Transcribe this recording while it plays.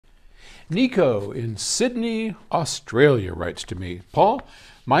Nico in Sydney, Australia writes to me, Paul,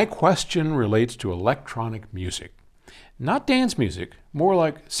 my question relates to electronic music. Not dance music, more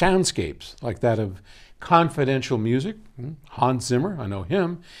like soundscapes, like that of Confidential Music, Hans Zimmer, I know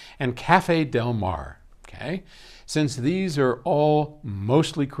him, and Cafe Del Mar. Okay? Since these are all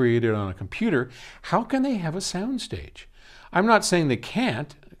mostly created on a computer, how can they have a soundstage? I'm not saying they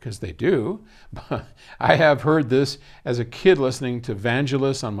can't, because they do, but I have heard this as a kid listening to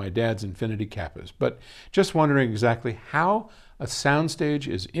Vangelis on my dad's Infinity Kappas, but just wondering exactly how a soundstage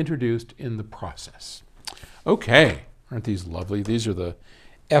is introduced in the process. Okay, aren't these lovely? These are the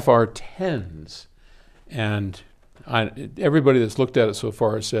FR10s, and everybody that's looked at it so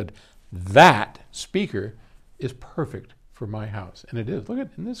far has said, that speaker is perfect for my house, and it is. Look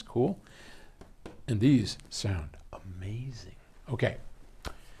at, isn't this cool? And these sound amazing. Okay.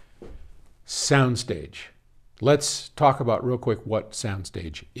 Soundstage. Let's talk about real quick what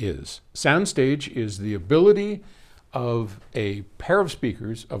soundstage is. Soundstage is the ability of a pair of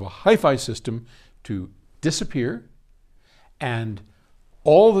speakers of a hi-fi system to disappear, and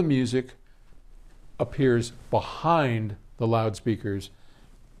all the music appears behind the loudspeakers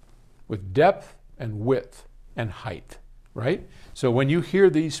with depth and width and height, right? So when you hear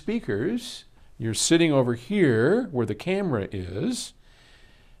these speakers, you're sitting over here where the camera is.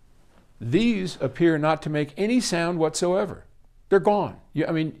 These appear not to make any sound whatsoever. They're gone.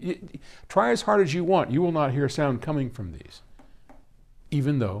 Try as hard as you want. You will not hear sound coming from these,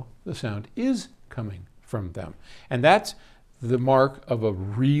 even though the sound is coming from them. And that's the mark of a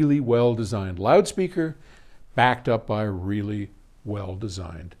really well-designed loudspeaker backed up by a really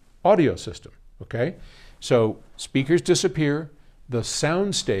well-designed audio system, okay? So speakers disappear. The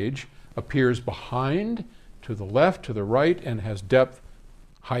soundstage appears behind, to the left, to the right, and has depth,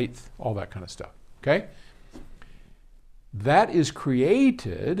 height, all that kind of stuff, okay? That is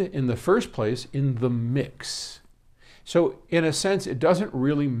created in the first place in the mix. So in a sense, it doesn't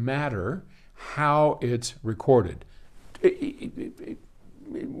really matter how it's recorded.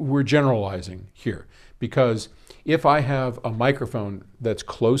 We're generalizing here, because if I have a microphone that's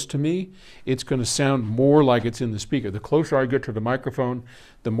close to me, it's going to sound more like it's in the speaker. The closer I get to the microphone,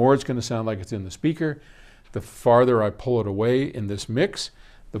 the more it's going to sound like it's in the speaker. The farther I pull it away in this mix,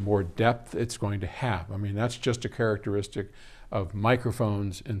 the more depth it's going to have. I mean, that's just a characteristic of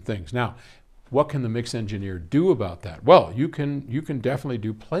microphones and things. Now, what can the mix engineer do about that? Well, you can definitely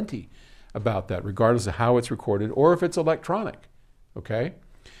do plenty about that, regardless of how it's recorded or if it's electronic, okay?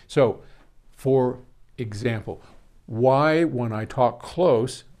 So, for example, why when I talk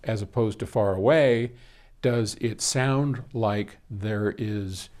close as opposed to far away, does it sound like there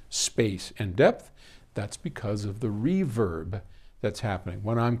is space and depth? That's because of the reverb that's happening.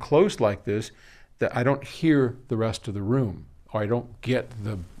 When I'm close like this, I don't hear the rest of the room, or I don't get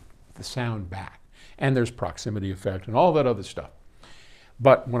the sound back. And there's proximity effect and all that other stuff.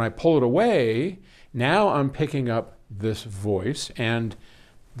 But when I pull it away, now I'm picking up this voice and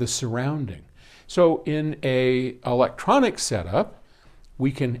the surrounding. So in an electronic setup,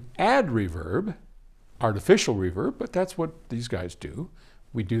 we can add reverb, artificial reverb, but that's what these guys do.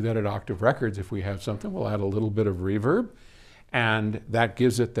 We do that at Octave Records. If we have something, we'll add a little bit of reverb, and that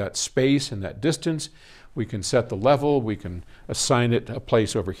gives it that space and that distance. We can set the level, we can assign it a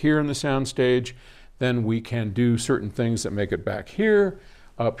place over here in the soundstage, then we can do certain things that make it back here,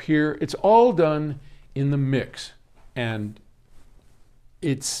 up here. It's all done in the mix, and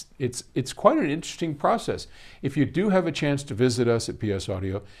it's quite an interesting process. If you do have a chance to visit us at PS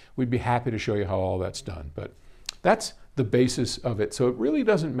Audio, we'd be happy to show you how all that's done. But that's the basis of it. So it really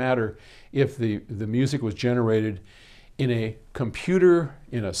doesn't matter if the music was generated in a computer,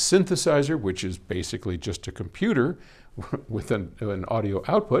 in a synthesizer, which is basically just a computer with an audio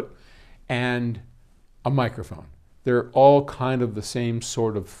output, and a microphone. They're all kind of the same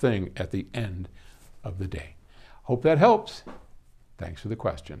sort of thing at the end of the day. Hope that helps. Thanks for the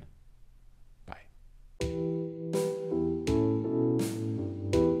question.